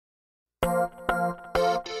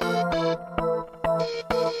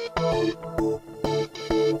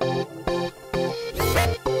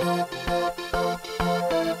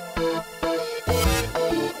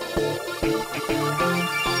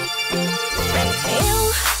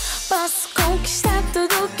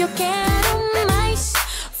quero mais.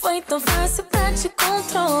 Foi tão fácil pra te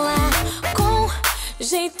controlar, com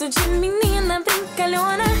jeito de menina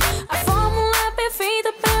brincalhona, a fórmula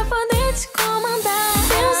perfeita pra poder te comandar.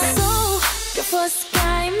 Pensou que eu fosse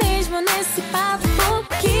cair mesmo nesse papo,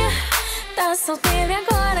 que tá solteiro e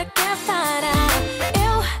agora quer parar.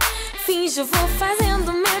 Eu finjo, vou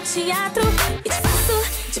fazendo meu teatro e te faço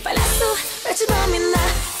de palhaço pra te dominar.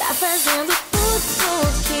 Tá fazendo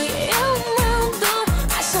tudo que eu mando,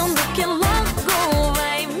 achando que logo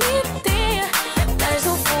vai me ter, mas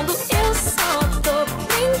no fundo eu só tô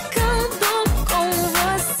brincando com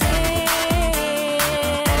você.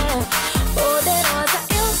 Poderosa,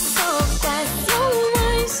 eu sou quase um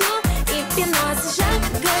anjo, hipnose já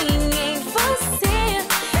ganhei você.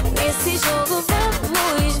 Nesse jogo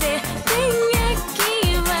vamos ver quem é que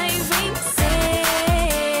vai vencer.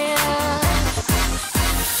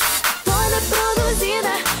 Toda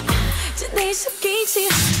produzida, te deixo quente,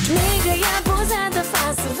 meiga e abusada,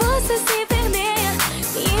 faço você se perder.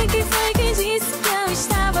 E quem foi que disse que eu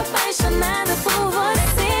estava apaixonada por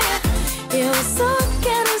você? Eu só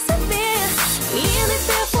quero saber, linda e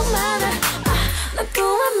perfumada, na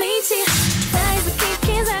tua mente. Faz o que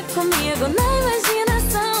quiser comigo na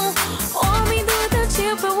imaginação. Homem do teu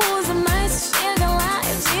tipo eu uso, mas se chega lá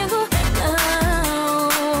eu digo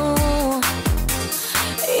não.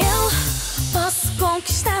 Eu posso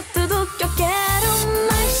conquistar tudo que eu quero,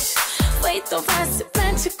 mas foi tão fácil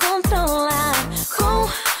pra te controlar, com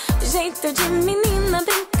jeito de menina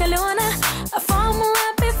brincalhona, a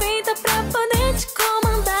fórmula perfeita pra poder te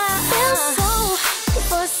comandar. Pensou que eu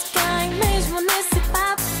fosse cair mesmo nesse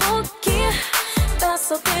papo, que tá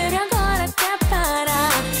solteiro e agora quer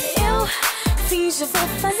parar. Eu finjo, vou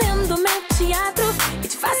fazendo meu teatro e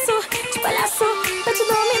te faço de palhaço pra te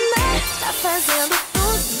dominar. Tá fazendo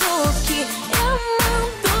tudo que eu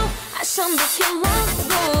mando, achando que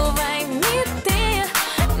logo vai me ter,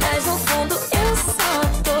 mas no fundo eu só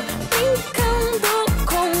tô brincando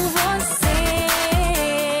com você.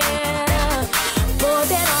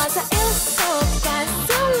 Poderosa, eu sou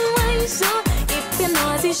quase um anjo,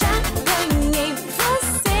 hipnose já ganhei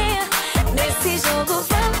você. Nesse jogo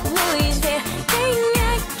vamos ver quem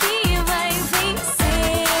é que vai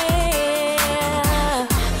vencer.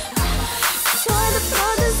 Toda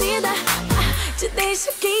produzida, te deixo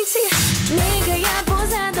quente, meiga e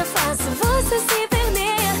abusada, faço você se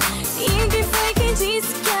perder. E quem foi que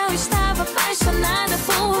disse que eu estava apaixonada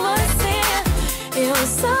por você? Eu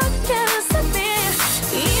só quero saber,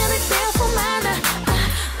 linda e perfumada,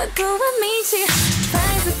 na tua mente.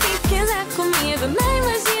 Faz o que quiser comigo na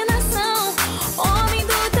imaginação. Homem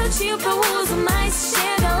do teu tipo eu uso, mas se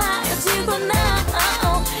chega lá eu digo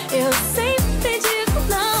não. Eu sempre digo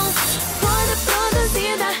não. Toda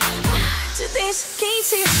produzida, te deixo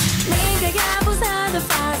quente, meiga e abusada,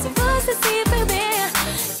 faço você se perder.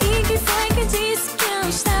 E quem foi que disse que eu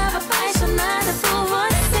estava apaixonada por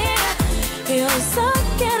você? Eu só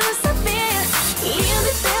quero saber, linda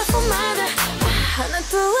e perfumada, na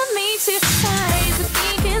tua mente. Faz o que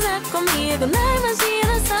quiser comigo na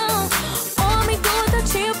imaginação. Homem do teu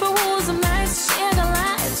tipo eu uso, mas se chega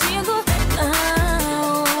lá eu digo não.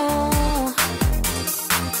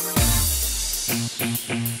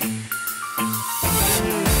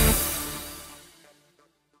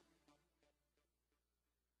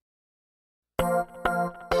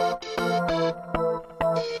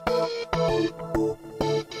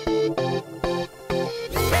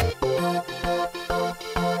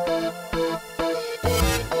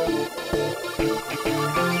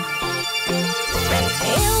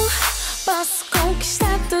 Eu posso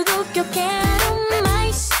conquistar tudo que eu quero,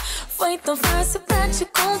 mas foi tão fácil pra te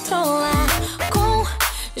controlar, com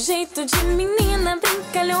jeito de menina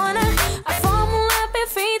brincalhona, a fórmula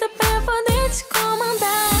perfeita pra poder te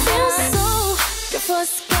comandar. Pensou que eu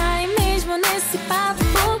fosse cair mesmo nesse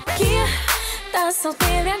papo, que tá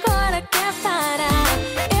solteiro e agora quer parar.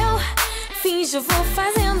 Eu finjo, vou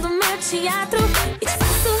fazendo meu teatro e te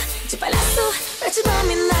faço de palhaço pra te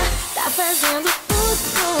dominar. Tá fazendo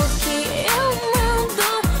tudo que eu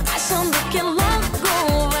mando, achando que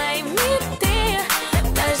logo vai me ter,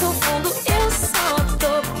 mas no fundo eu só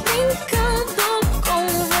tô brincando com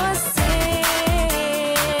você.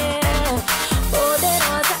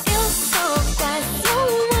 Poderosa, eu sou quase um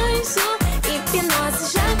anjo, hipnose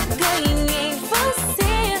já ganhei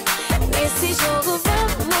você. Nesse jogo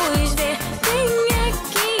vamos ver quem é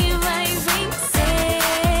que vai vencer.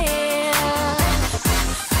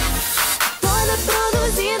 Toda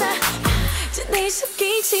produzida,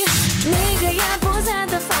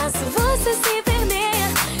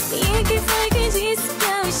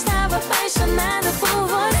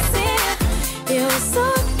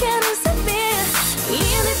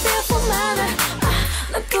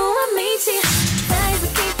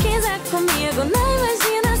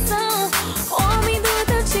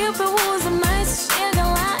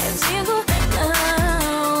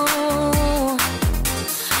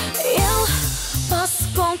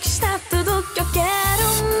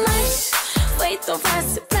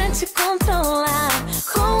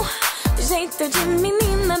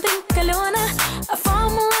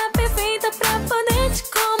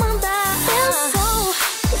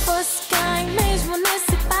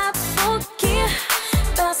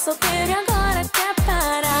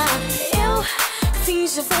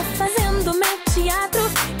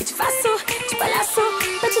 e te faço de palhaço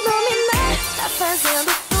pra te dominar. Tá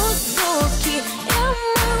fazendo tudo que eu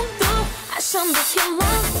mando, achando que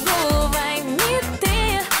logo vai me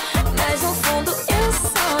ter, mas no fundo eu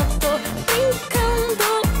só tô brincando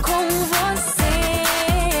com você.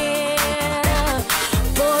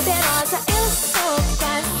 Poderosa, eu sou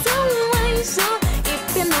quase um anjo,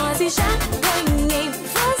 hipnose, já ganhei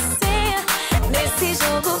você. Nesse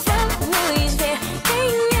jogo vamos ver quem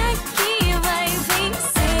aqui vai vencer.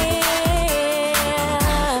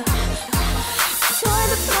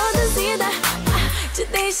 Toda produzida, te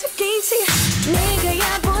deixo quente, meiga e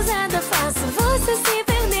abusada, faço você se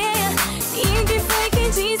perder. E quem foi que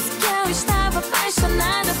disse que eu estava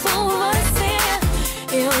apaixonada por você?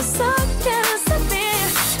 Eu só quero saber,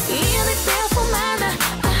 linda e perfumada,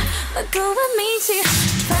 na tua mente,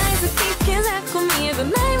 faz o que quiser comigo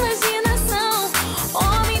na imaginação.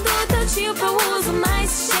 Homem do teu tipo eu uso, mas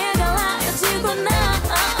chega lá eu digo não.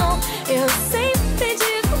 Eu sempre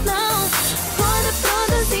digo não. Toda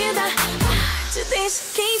produzida, te deixo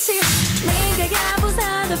quente, meiga e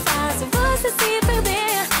abusada, faço você se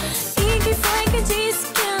perder. E quem foi que disse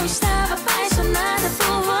que eu estava apaixonada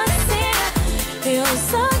por você? Eu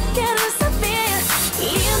só quero saber,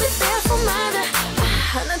 linda e perfumada,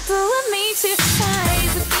 na tua mente, faz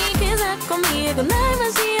o que quiser comigo na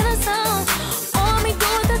imaginação. Homem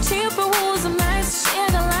do teu tipo eu uso, mas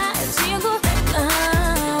chega lá eu digo não.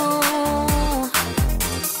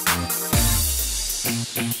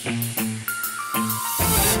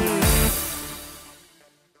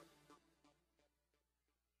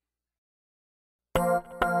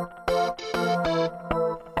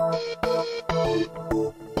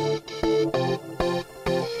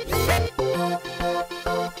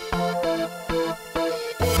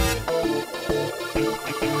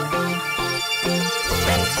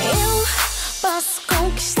 Eu posso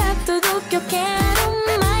conquistar tudo que eu quero,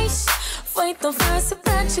 mas foi tão fácil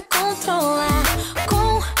pra te controlar.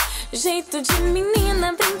 Com jeito de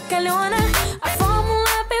menina brincalhona, a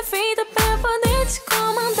fórmula perfeita pra poder te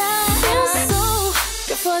comandar. Pensou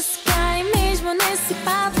que eu fosse cair mesmo nesse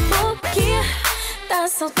papo, porque tá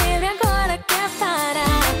solteiro e agora quer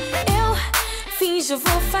parar. Eu finjo,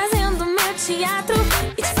 vou fazendo meu teatro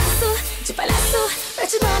e te faço de palhaço pra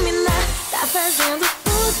te dominar. Tá fazendo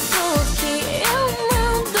tudo que eu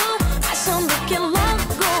mando, achando que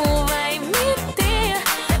logo vai me ter,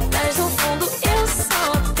 mas no fundo eu só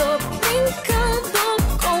tô brincando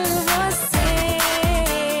com você.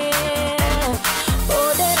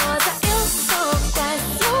 Poderosa, eu sou quase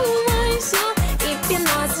um anjo,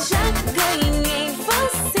 hipnose, já ganhei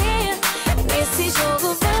você. Nesse jogo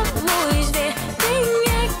vamos ver quem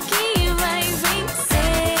é que vai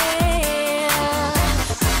vencer.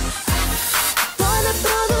 Toda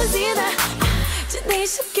produzida, te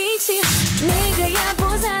deixo quente, meiga e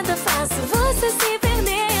abusada, faço você se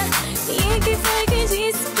perder. E quem foi que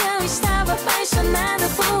disse que eu estava apaixonada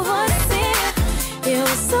por você? Eu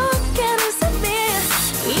só quero saber,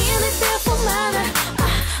 linda e perfumada,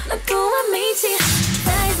 na tua mente,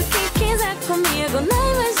 faz o que quiser comigo na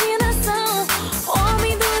imaginação.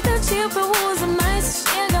 Homem do teu tipo eu uso, mas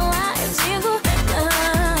chega lá eu digo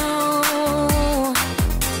não.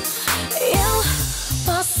 Eu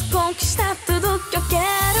posso conquistar tudo que eu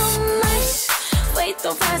quero, mas foi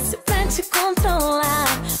tão fácil pra te controlar.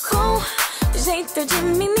 Com jeito de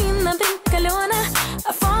menina brincalhona,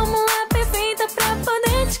 a fórmula perfeita pra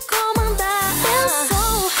poder te comandar.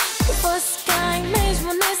 Pensou que fosse cair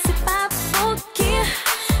mesmo nesse papo, porque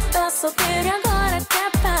tá solteiro e agora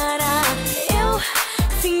quer parar. Eu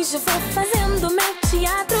finjo, vou fazendo meu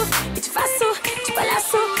teatro e te faço de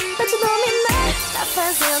palhaço pra te dominar. Tá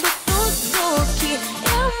fazendo tudo que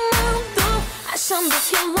eu mando, achando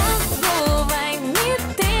que logo vai me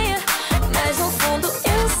ter, mas no fundo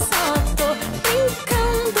eu só tô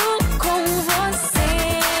brincando com você.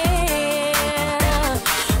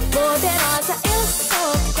 Poderosa, eu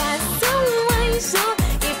sou quase um anjo,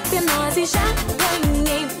 hipnose, já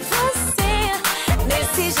ganhei você.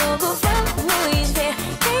 Nesse jogo vamos ver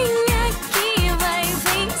quem é que vai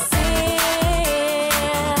vencer.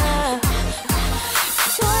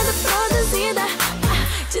 Toda produzida,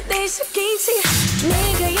 te deixo quente,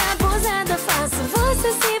 meiga e abusada, faço você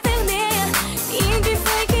se perder. E quem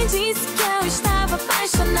foi que disse que eu estava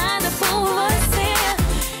apaixonada por você?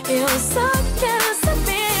 Eu só quero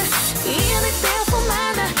saber, linda e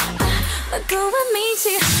perfumada, na tua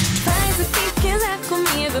mente, faz o que quiser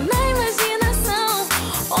comigo na imaginação.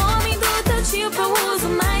 Homem do teu tipo eu uso,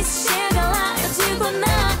 mas chega lá eu digo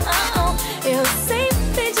não. Eu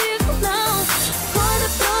sempre digo não. Toda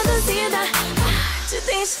produzida, te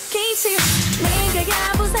deixo quente, meiga e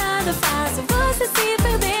abusada, faço você se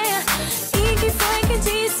perder.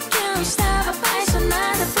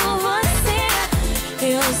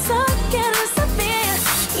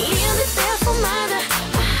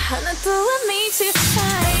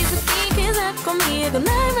 pego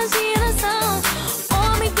na imaginação.